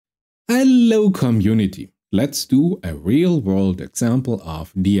Hello community, let's do a real-world example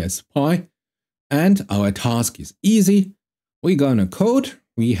of DSPy, and our task is easy. We're gonna code.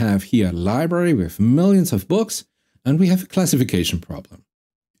 We have here a library with millions of books, and we have a classification problem,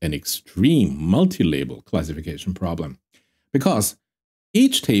 an extreme multi-label classification problem, because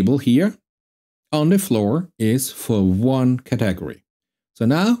each table here on the floor is for one category. So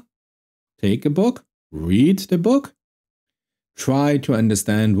now take a book, read the book, try to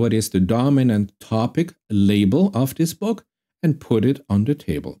understand what is the dominant topic label of this book and put it on the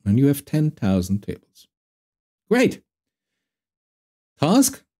table. And you have 10,000 tables. Great.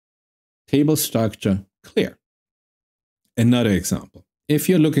 Task, table structure, clear. Another example. If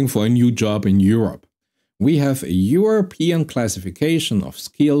you're looking for a new job in Europe, we have a European classification of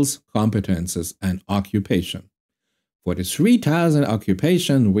skills, competences, and occupation. For the 3,000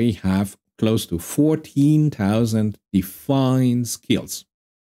 occupation, we have close to 14,000 defined skills.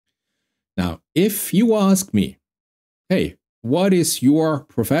 Now, if you ask me, hey, what is your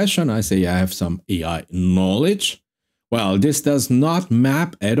profession? I say I have some AI knowledge. Well, this does not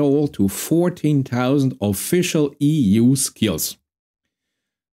map at all to 14,000 official EU skills.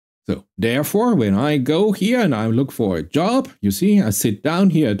 So therefore, when I go here and I look for a job, you see, I sit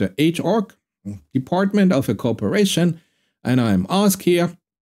down here at the HR department of a corporation and I'm asked here,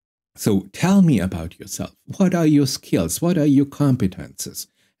 so tell me about yourself. What are your skills? What are your competences?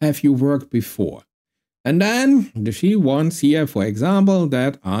 Have you worked before? And then she wants here, for example,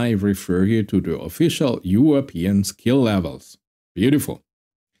 that I refer you to the official European skill levels. Beautiful.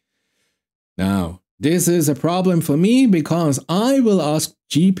 Now, this is a problem for me because I will ask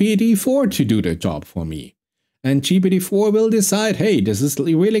GPT-4 to do the job for me. And GPT-4 will decide, hey, this is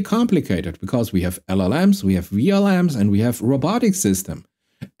really complicated because we have LLMs, we have VLMs, and we have robotic system.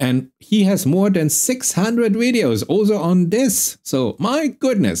 And he has more than 600 videos also on this. So my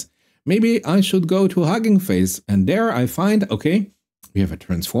goodness, maybe I should go to Hugging Face. And there I find, okay, we have a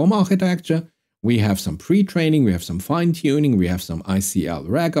transform architecture. We have some pre-training. We have some fine-tuning. We have some ICL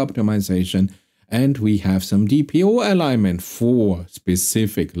RAG optimization. And we have some DPO alignment for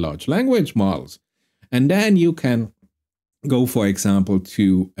specific large language models. And then you can go, for example,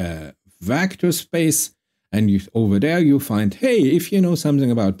 to a vector space. And over there you find, hey, if you know something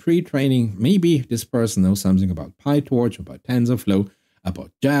about pre-training, maybe this person knows something about PyTorch, about TensorFlow,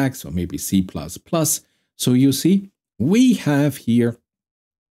 about JAX, or maybe C++. So you see, we have here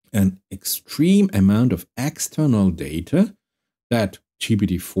an extreme amount of external data that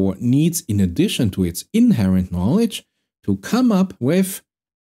GPT-4 needs in addition to its inherent knowledge to come up with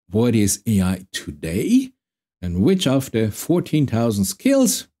what is AI today and which of the 14,000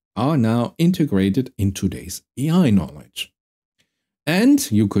 skills are now integrated in today's AI knowledge. And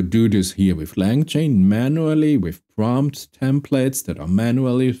you could do this here with LangChain manually, with prompt templates that are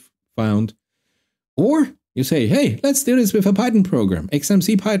manually found. Or you say, hey, let's do this with a Python program,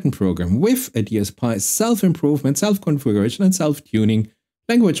 XMC Python program, with a DSPy self-improvement, self-configuration, and self-tuning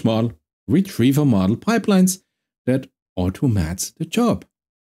language model, retriever model pipelines that automates the job.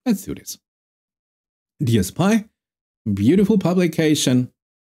 Let's do this. DSPy, beautiful publication,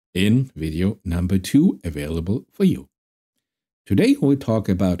 in video number 2 available for you. Today we'll talk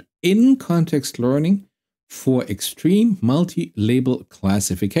about in-context learning for extreme multi-label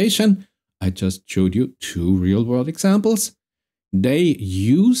classification. I just showed you 2 real-world examples. They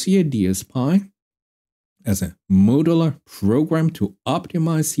use here DSPy as a modular program to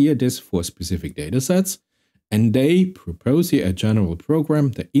optimize here this for specific datasets, and they propose here a general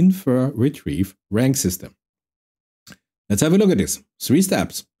program, the Infer retrieve rank system. Let's have a look at this. 3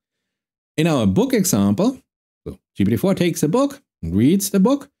 steps. In our book example, so GPT-4 takes a book, reads the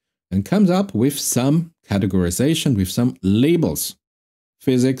book, and comes up with some categorization, with some labels.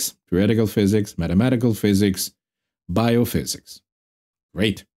 Physics, theoretical physics, mathematical physics, biophysics.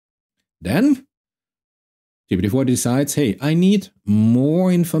 Great. Then GPT-4 decides, hey, I need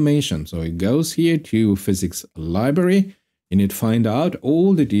more information. So it goes here to physics library, and it finds out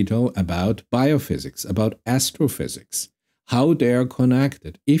all the detail about biophysics, about astrophysics, how they are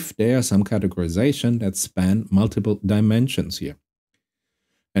connected, if there are some categorization that span multiple dimensions here.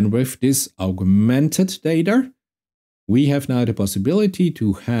 And with this augmented data, we have now the possibility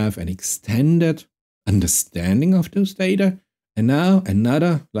to have an extended understanding of those data. And now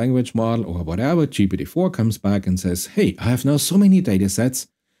another language model or whatever, GPT-4 comes back and says, hey, I have now so many data sets.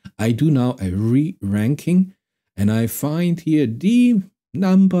 I do now a re-ranking, and I find here the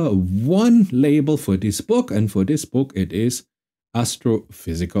number 1 label for this book, and for this book it is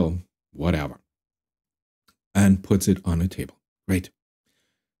astrophysical whatever, and puts it on a table. Great.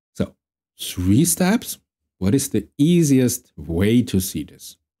 So 3 steps. What is the easiest way to see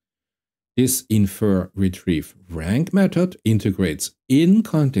this? This infer retrieve rank method integrates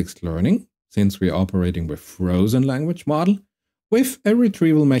in-context learning, since we're operating with frozen language model, with a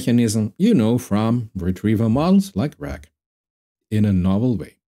retrieval mechanism you know from retriever models like RAG, in a novel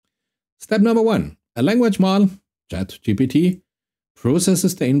way. Step number 1. A language model, ChatGPT,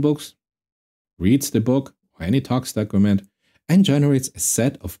 processes the inputs, reads the book or any text document, and generates a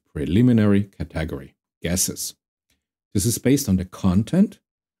set of preliminary category guesses. This is based on the content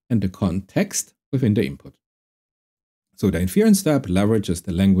and the context within the input. So the inference step leverages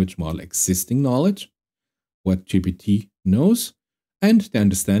the language model existing knowledge, what GPT knows, and the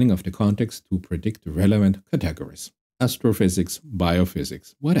understanding of the context to predict relevant categories, astrophysics,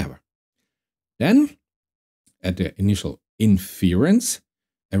 biophysics, whatever. Then, at the initial inference,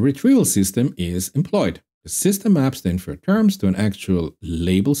 a retrieval system is employed. The system maps the inferred terms to an actual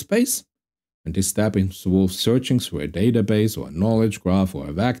label space, and this step involves searching through a database or a knowledge graph or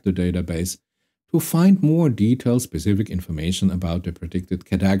a vector database to find more detailed specific information about the predicted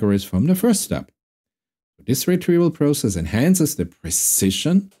categories from the first step. This retrieval process enhances the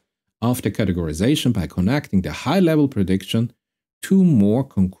precision of the categorization by connecting the high-level prediction to more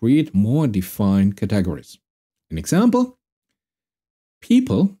concrete, more defined categories. An example: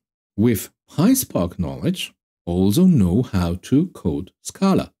 people with PySpark knowledge also know how to code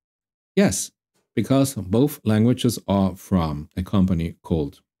Scala. Yes, because both languages are from a company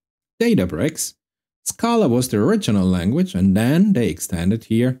called Databricks. Scala was the original language, and then they extended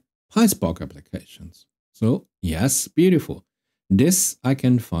here PySpark applications. So yes, beautiful. This I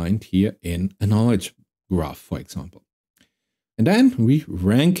can find here in a knowledge graph, for example. And then we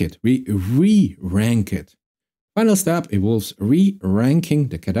rank it, we re-rank it. Final step involves re-ranking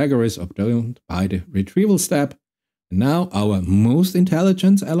the categories obtained by the retrieval step. And now our most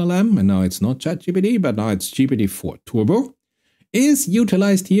intelligent LLM, and now it's not ChatGPT, but now it's GPT-4 Turbo, is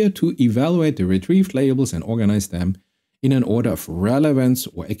utilized here to evaluate the retrieved labels and organize them in an order of relevance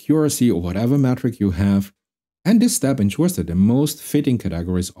or accuracy or whatever metric you have. And this step ensures that the most fitting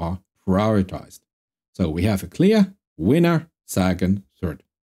categories are prioritized. So we have a clear winner, second, third.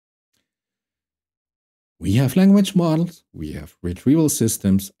 We have language models, we have retrieval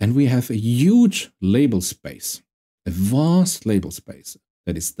systems, and we have a huge label space, a vast label space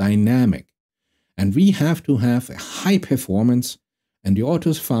that is dynamic. And we have to have a high performance, and the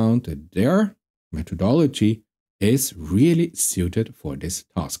authors found that their methodology is really suited for this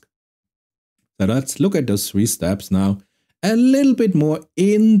task. So let's look at those 3 steps now a little bit more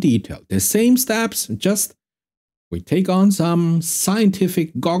in detail. The same steps, just we take on some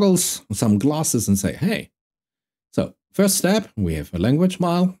scientific goggles, some glasses, and say, hey. So first step, we have a language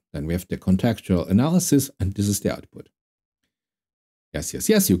model, then we have the contextual analysis, and this is the output.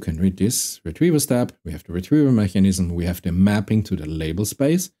 Yes, you can read this retrieval step. We have the retrieval mechanism, we have the mapping to the label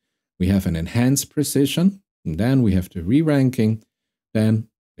space, we have an enhanced precision, and then we have the re-ranking, then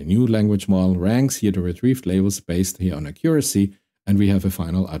the new language model ranks here the retrieved labels based here on accuracy, and we have a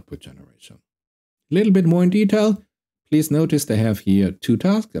final output generation. A little bit more in detail, please notice they have here 2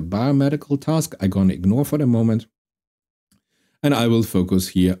 tasks, a biomedical task I'm going to ignore for the moment, and I will focus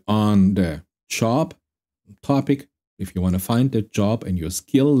here on the job topic. If you want to find the job and your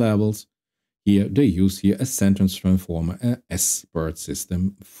skill levels, here they use here a sentence transformer, a SBIRD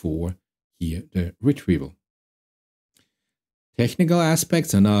system for here the retrieval. Technical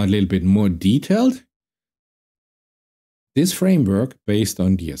aspects are now a little bit more detailed. This framework based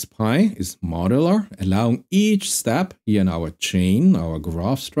on DSPy is modular, allowing each step here in our chain, our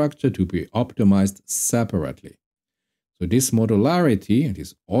graph structure, to be optimized separately. So this modularity,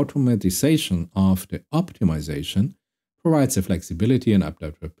 this automatization of the optimization, provides a flexibility and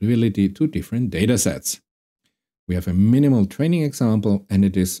adaptability to different datasets. We have a minimal training example, and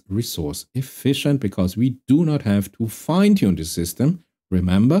it is resource efficient because we do not have to fine-tune the system.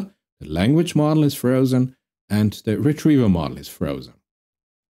 Remember, the language model is frozen and the retrieval model is frozen.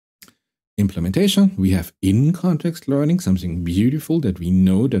 Implementation, we have in-context learning, something beautiful that we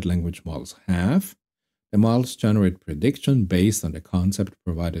know that language models have. The models generate prediction based on the concept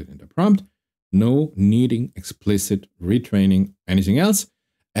provided in the prompt, no needing explicit retraining anything else.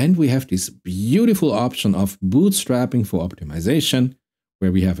 And we have this beautiful option of bootstrapping for optimization,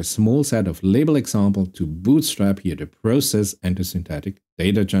 where we have a small set of label examples to bootstrap here the process and the synthetic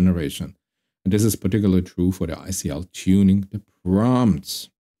data generation. And this is particularly true for the ICL tuning, the prompts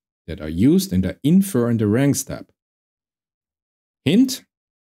that are used in the infer and the rank step. Hint,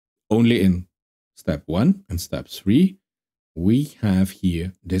 only in step 1 and step 3, we have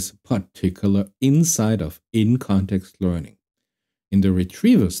here this particular insight of in-context learning. In the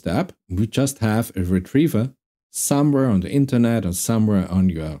retrieval step, we just have a retriever somewhere on the internet or somewhere on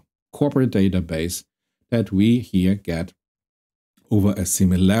your corporate database that we here get over a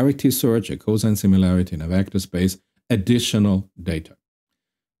similarity search, a cosine similarity in a vector space, additional data.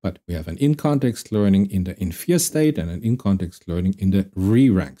 But we have an in-context learning in the Infer state and an in-context learning in the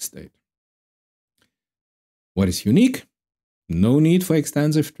re-rank state. What is unique? No need for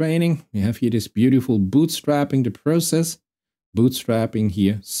extensive training. We have here this beautiful bootstrapping the process, bootstrapping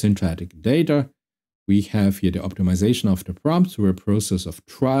here synthetic data. We have here the optimization of the prompt through a process of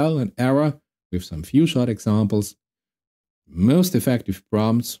trial and error with some few short examples. Most effective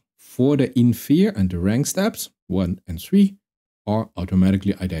prompts for the Infer and the rank steps 1 and 3 are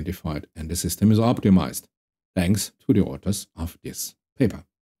automatically identified and the system is optimized thanks to the authors of this paper.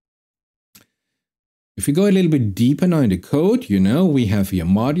 If we go a little bit deeper now in the code, you know, we have here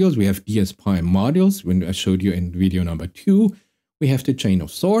modules, we have DSPy modules. When I showed you in video number 2, we have the chain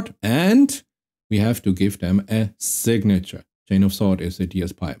of thought and we have to give them a signature. Chain of thought is the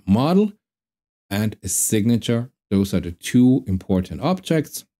DSPy model and a signature. Those are the two important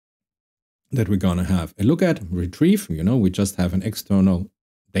objects that we're going to have a look at. Retrieve, you know, we just have an external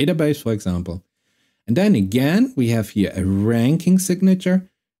database, for example. And then again, we have here a ranking signature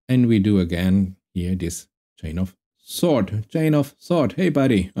and we do again here this chain of thought. Chain of thought. Hey,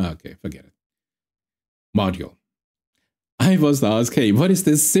 buddy. Okay, forget it. Module. I was asked, hey, what is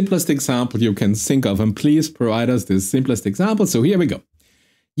the simplest example you can think of? And please provide us the simplest example. So here we go.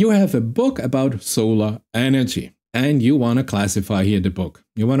 You have a book about solar energy and you want to classify here the book.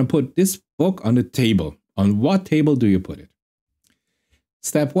 You want to put this book on the table. On what table do you put it?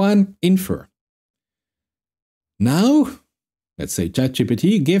 Step 1, infer. Now, let's say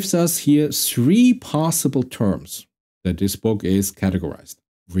ChatGPT gives us here 3 possible terms that this book is categorized.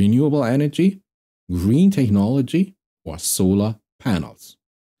 Renewable energy, green technology, or solar panels.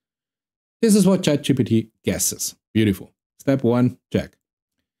 This is what ChatGPT guesses. Beautiful. Step 1, check.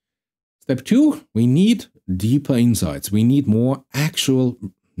 Step 2, we need deeper insights. We need more actual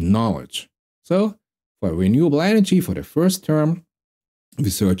knowledge. So for renewable energy, for the first term,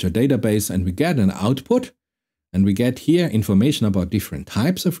 we search a database and we get an output. And we get here information about different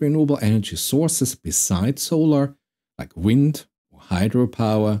types of renewable energy sources besides solar, like wind or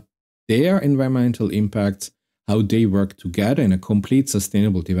hydropower, their environmental impacts, how they work together in a complete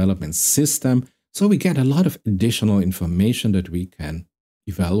sustainable development system. So we get a lot of additional information that we can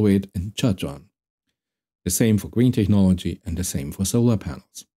evaluate and judge on. The same for green technology and the same for solar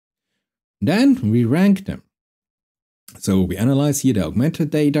panels. Then we rank them. So we analyze here the augmented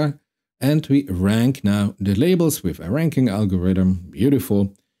data and we rank now the labels with a ranking algorithm.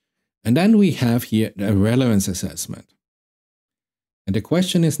 Beautiful. And then we have here the relevance assessment. And the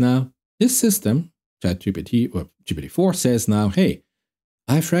question is now, this system, ChatGPT or GPT-4 says now, hey,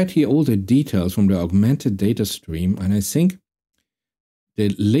 I've read here all the details from the augmented data stream and I think the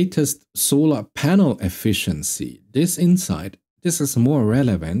latest solar panel efficiency, this insight, this is more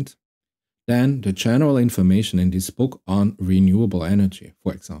relevant than the general information in this book on renewable energy,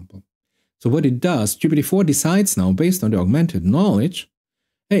 for example. So what it does, GPT-4 decides now, based on the augmented knowledge,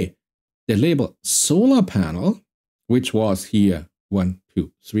 hey, the label solar panel, which was here 1,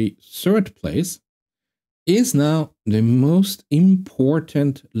 2, 3, third place, is now the most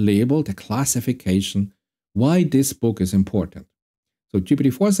important label, the classification, why this book is important. So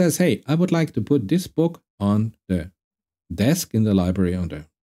GPT-4 says, hey, I would like to put this book on the desk in the library on the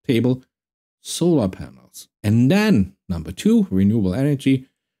table, solar panels. And then number 2, renewable energy.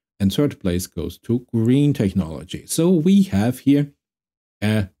 And third place goes to green technology. So we have here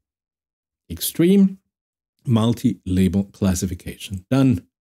a extreme multi-label classification done.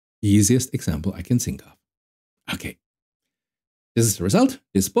 Easiest example I can think of. Okay. This is the result.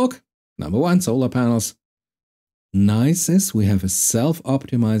 This book, number 1, solar panels. Nice is we have a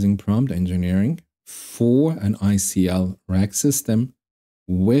self-optimizing prompt engineering for an ICL RAG system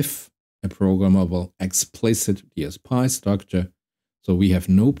with a programmable explicit DSPy structure. So we have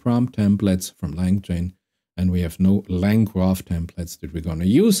no prompt templates from LangChain and we have no LangGraph templates that we're going to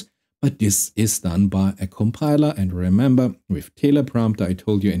use. But this is done by a compiler. And remember, with teleprompter, I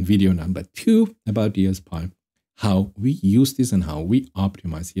told you in video number 2 about DSPy, how we use this and how we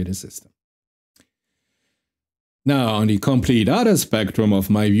optimize here the system. Now, on the complete other spectrum of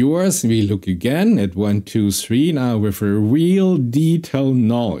my viewers, we look again at 1, 2, 3 now with a real detailed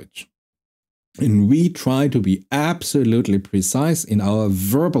knowledge. And we try to be absolutely precise in our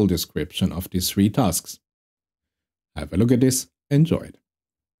verbal description of these 3 tasks. Have a look at this. Enjoy it.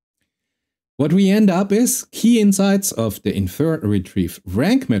 What we end up is key insights of the infer retrieve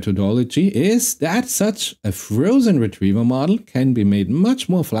rank methodology is that such a frozen retriever model can be made much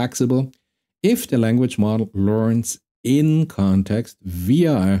more flexible if the language model learns in context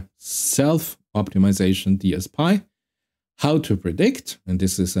via a self-optimization DSPy. How to predict, and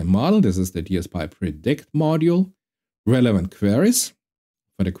this is a model, this is the DSPy predict module. Relevant queries.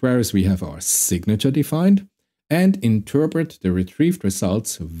 For the queries, we have our signature defined, and interpret the retrieved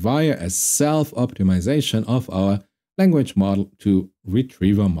results via a self-optimization of our language model to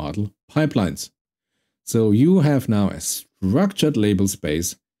retriever model pipelines. So you have now a structured label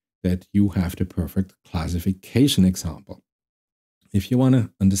space that you have the perfect classification example. If you want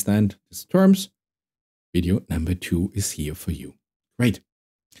to understand these terms, video number 2 is here for you. Great.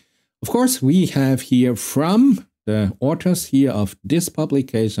 Of course, we have here from the authors here of this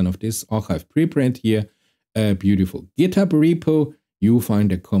publication, of this Arxiv preprint here, a beautiful GitHub repo. You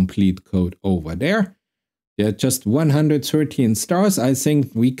find the complete code over there. There are just 113 stars. I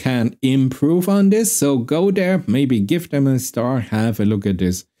think we can improve on this. So go there, maybe give them a star, have a look at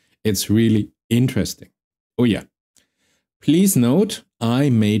this. It's really interesting. Oh yeah. Please note, I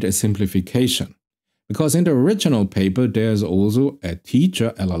made a simplification. Because in the original paper, there's also a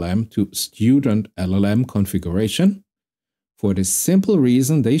teacher LLM to student LLM configuration. For the simple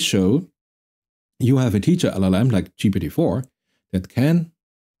reason they show you have a teacher LLM like GPT-4 that can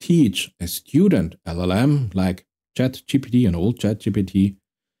teach a student LLM like ChatGPT and old ChatGPT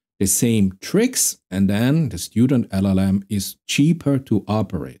the same tricks, and then the student LLM is cheaper to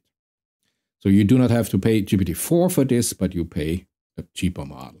operate. So you do not have to pay GPT-4 for this, but you pay a cheaper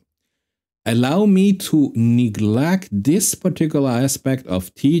model. Allow me to neglect this particular aspect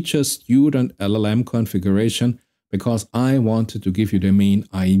of teacher-student LLM configuration because I wanted to give you the main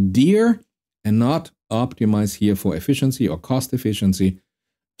idea and not optimize here for efficiency or cost efficiency.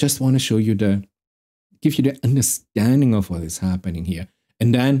 Just want to show you give you the understanding of what is happening here.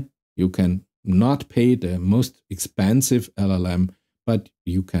 And then you can not pay the most expensive LLM, but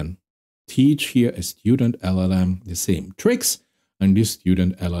you can teach here a student LLM the same tricks. And this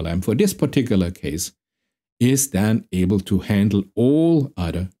student LLM, for this particular case, is then able to handle all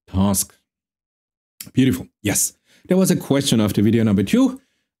other tasks. Beautiful. Yes, there was a question after video number 2,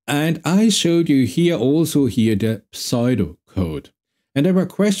 and I showed you here also here the pseudocode. And there were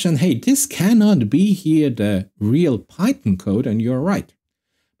questions, hey, this cannot be here the real Python code, and you're right.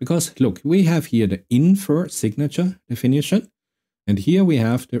 Because look, we have here the Infer signature definition, and here we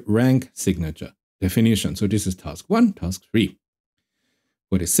have the rank signature definition. So this is task 1, task 3.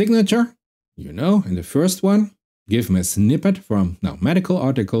 For the signature, you know, in the first one, give me a snippet from now medical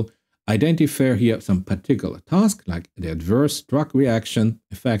article, identify here some particular task like the adverse drug reaction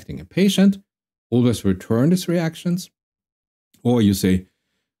affecting a patient, always return these reactions. Or you say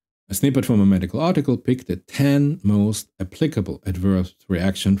a snippet from a medical article, pick the 10 most applicable adverse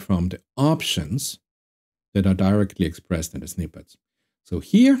reaction from the options that are directly expressed in the snippets. So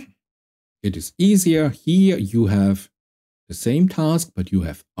here it is easier. Here you have the same task, but you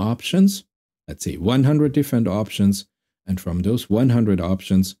have options, let's say 100 different options. And from those 100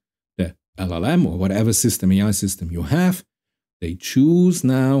 options, the LLM or whatever system, AI system you have, they choose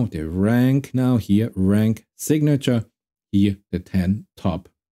now, they rank now here, rank signature, here the 10 top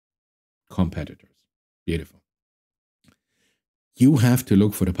competitors. Beautiful. You have to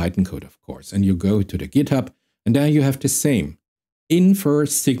look for the Python code, of course, and you go to the GitHub, and there you have the same Infer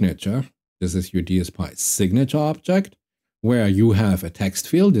signature. This is your DSPy signature object, where you have a text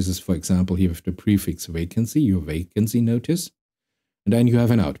field. This is, for example, here with the prefix vacancy, your vacancy notice. And then you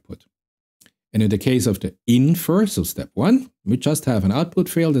have an output. And in the case of the Infer, so step 1, we just have an output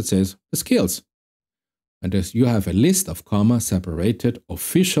field that says the skills. And as you have a list of comma-separated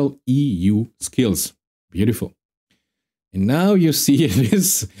official EU skills. Beautiful. And now you see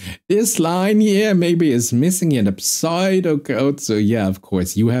this line here maybe is missing in the pseudocode. So yeah, of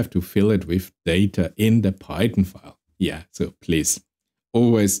course, you have to fill it with data in the Python file. Yeah, so please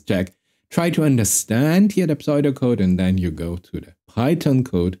always check. Try to understand here the pseudocode, and then you go to the Python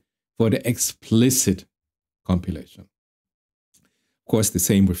code for the explicit compilation. Of course, the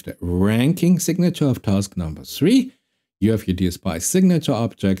same with the ranking signature of task number 3. You have your DSPy signature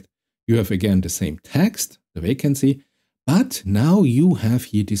object. You have again the same text, the vacancy, but now you have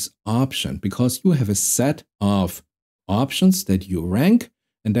here this option because you have a set of options that you rank,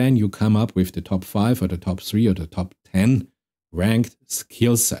 and then you come up with the top 5 or the top 3 or the top 10 ranked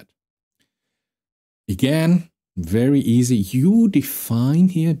skill set. Again, very easy. You define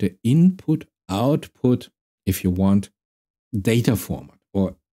here the input, output, if you want, data format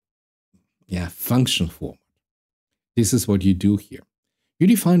or function format. This is what you do here. You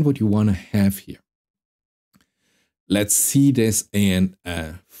define what you want to have here. Let's see this in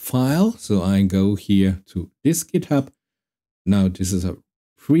a file. So I go here to this GitHub. Now this is a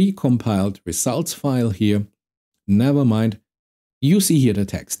pre-compiled results file here. never mind. You see here the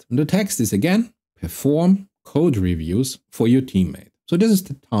text. And the text is again, perform code reviews for your teammate. So this is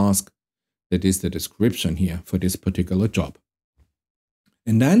the task that is the description here for this particular job.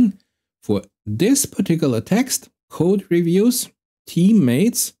 And then for this particular text, code reviews,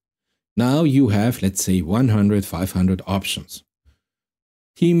 teammates, now you have, let's say, 100, 500 options.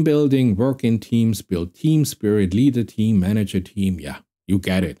 Team building, work in teams, build team spirit, lead a team, manage a team. Yeah, you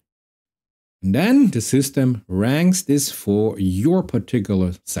get it. And then the system ranks this for your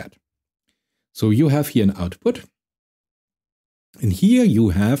particular set. So you have here an output. And here you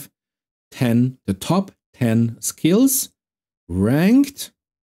have the top 10 skills ranked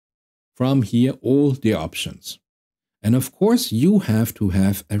from here, all the options. And of course, you have to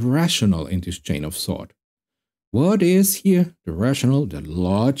have a rationale in this chain of thought. What is here the rationale, the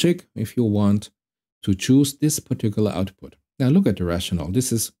logic, if you want to choose this particular output? Now look at the rationale.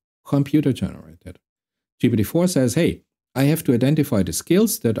 This is computer generated. GPT-4 says, hey, I have to identify the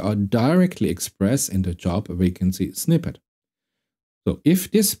skills that are directly expressed in the job vacancy snippet. So if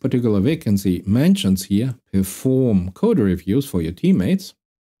this particular vacancy mentions here, perform code reviews for your teammates,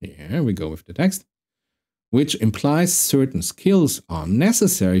 here we go with the text, which implies certain skills are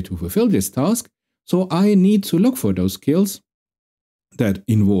necessary to fulfill this task. So I need to look for those skills that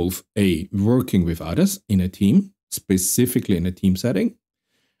involve working with others in a team, specifically in a team setting,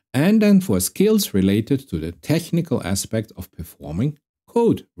 and then for skills related to the technical aspect of performing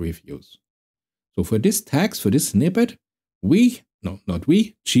code reviews. So for this text, for this snippet,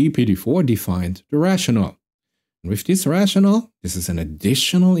 GPT-4 defined the rationale. And with this rationale, this is an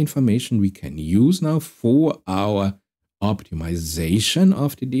additional information we can use now for our optimization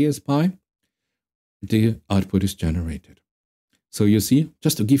of the DSPy. The output is generated. So you see,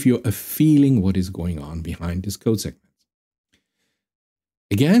 just to give you a feeling what is going on behind this code segment.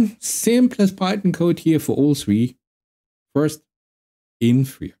 Again, simplest Python code here for all three. First,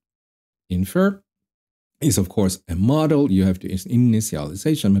 Infer. Infer is, of course, a model. You have the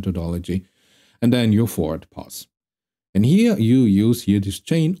initialization methodology, and then your forward pass. And here you use this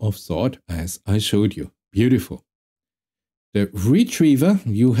chain of thought as I showed you. Beautiful. The retriever,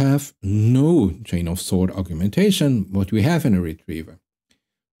 you have no chain of thought argumentation. What we have in a retriever,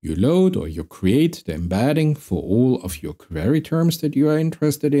 you load or you create the embedding for all of your query terms that you are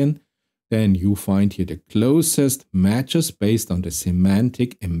interested in. Then you find here the closest matches based on the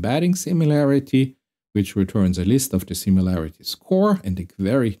semantic embedding similarity, which returns a list of the similarity score and the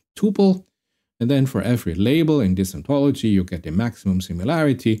query tuple. And then for every label in this ontology, you get the maximum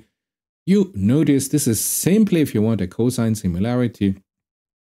similarity. You notice this is simply if you want a cosine similarity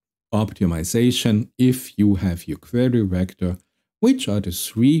optimization, if you have your query vector, which are the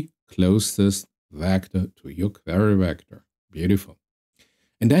three closest vector to your query vector. Beautiful.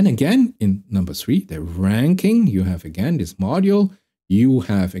 And then again, in number 3, the ranking, you have again this module, you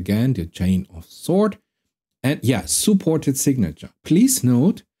have again the chain of thought, and yeah, supported signature. Please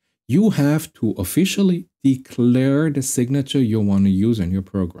note, you have to officially declare the signature you want to use in your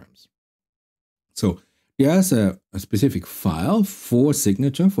programs. So there's a specific file for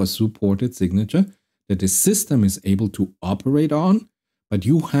signature, for supported signature, that the system is able to operate on, but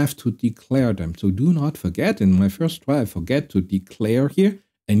you have to declare them. So do not forget, in my first try, I forget to declare here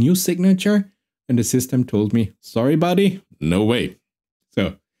a new signature, and the system told me, sorry, buddy, no way.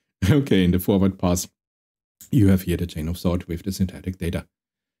 So, okay, in the forward pass, you have here the chain of thought with the syntactic data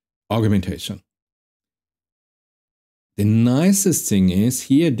augmentation. The nicest thing is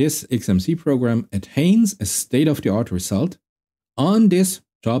here, this XMC program attains a state-of-the-art result on this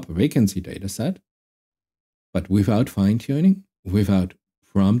job vacancy dataset, but without fine-tuning, without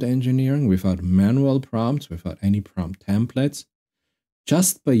prompt engineering, without manual prompts, without any prompt templates,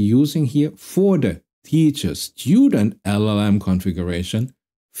 just by using here for the teacher-student LLM configuration,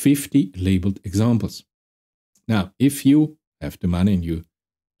 50 labeled examples. Now, if you have the money and you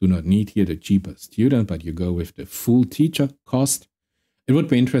do not need here the cheaper student, but you go with the full teacher cost, it would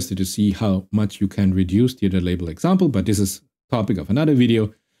be interesting to see how much you can reduce here the label example, but this is topic of another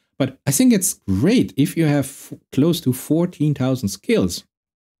video. But I think it's great if you have close to 14,000 skills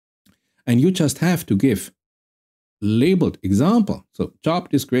and you just have to give labeled example. So job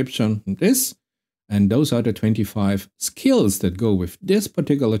description, this, and those are the 25 skills that go with this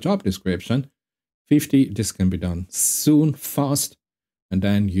particular job description. 50, this can be done soon, fast. And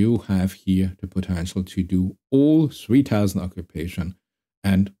then you have here the potential to do all 3,000 occupation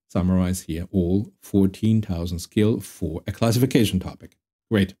and summarize here all 14,000 skill for a classification topic.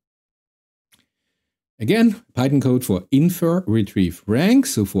 Great. Again, Python code for infer, retrieve, rank.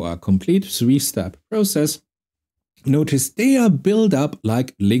 So for our complete 3-step process, notice they are built up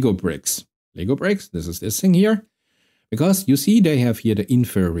like Lego bricks. Lego bricks, this is this thing here. Because you see they have here the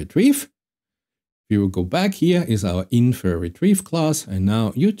Infer retrieve. If you go back, here is our Infer retrieve class, and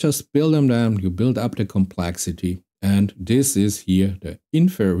now you just build them down, you build up the complexity, and this is here the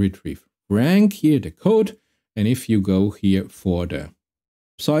Infer retrieve rank, here the code. And if you go here for the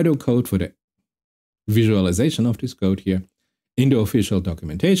pseudocode, for the visualization of this code here in the official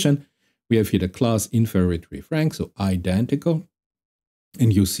documentation, we have here the class Infer retrieve rank, so identical.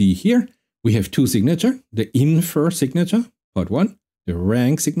 And you see here we have two signatures, the Infer signature, part 1, the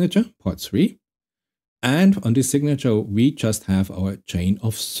rank signature, part 3. And on this signature, we just have our chain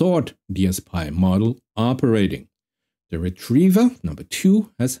of sort DSPy model operating. The retriever, number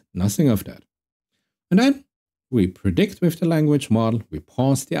 2, has nothing of that. And then we predict with the language model, we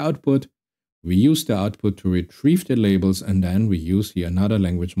parse the output, we use the output to retrieve the labels, and then we use here another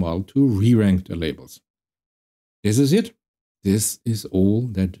language model to re-rank the labels. This is it. This is all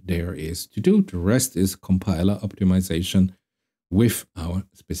that there is to do. The rest is compiler optimization with our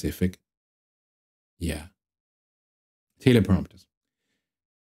specific teleprompters.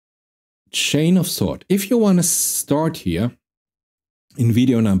 Chain of sort. If you want to start here, in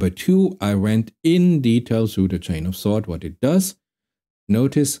video number 2, I went in detail through the chain of sort, what it does.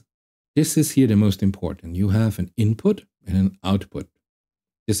 Notice this is here the most important. You have an input and an output.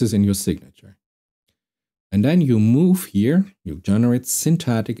 This is in your signature. And then you move here, you generate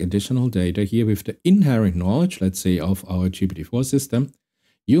syntactic additional data here with the inherent knowledge, let's say, of our GPT-4 system.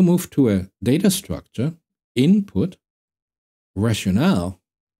 You move to a data structure, input, rationale,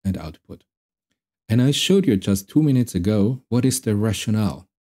 and output. And I showed you just 2 minutes ago what is the rationale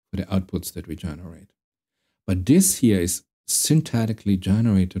for the outputs that we generate. But this here is syntactically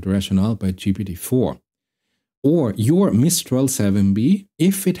generated rationale by GPT-4. Or your Mistral 7B,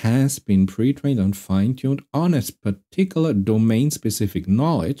 if it has been pre-trained and fine-tuned on a particular domain-specific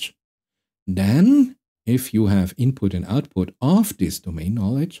knowledge, then if you have input and output of this domain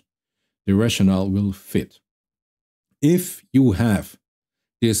knowledge, the rationale will fit. If you have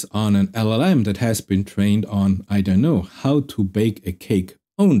this on an LLM that has been trained on, I don't know, how to bake a cake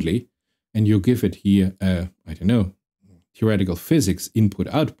only, and you give it here, I don't know, theoretical physics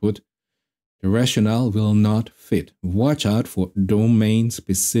input-output, the rationale will not fit. Watch out for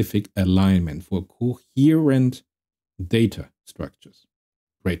domain-specific alignment, for coherent data structures.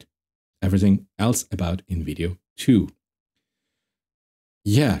 Great. Everything else about in video 2.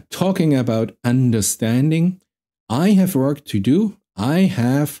 Yeah, talking about understanding, I have work to do. I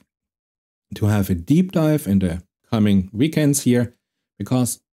have to have a deep dive in the coming weekends here,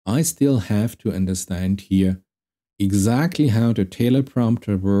 because I still have to understand here exactly how the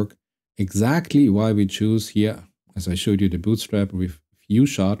teleprompter work, exactly why we choose here, as I showed you the bootstrap with view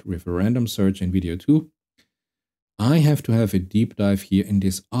shot with a random search in video 2. I have to have a deep dive here in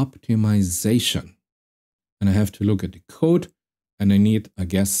this optimization. And I have to look at the code, and I need, I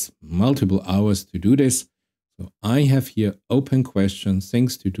guess, multiple hours to do this. So I have here open questions,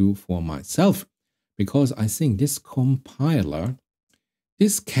 things to do for myself, because I think this compiler,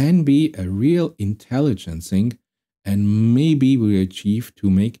 this can be a real intelligent thing. And maybe we achieve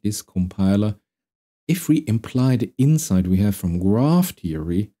to make this compiler, if we imply the insight we have from graph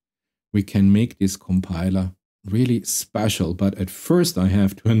theory, we can make this compiler really special. But at first I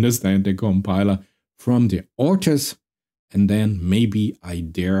have to understand the compiler from the authors, and then maybe I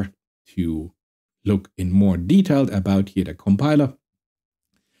dare to look in more detail about here the compiler.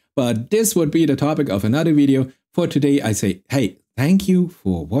 But this would be the topic of another video. For today I say, hey, thank you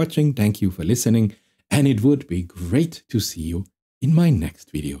for watching, thank you for listening. And it would be great to see you in my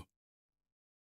next video.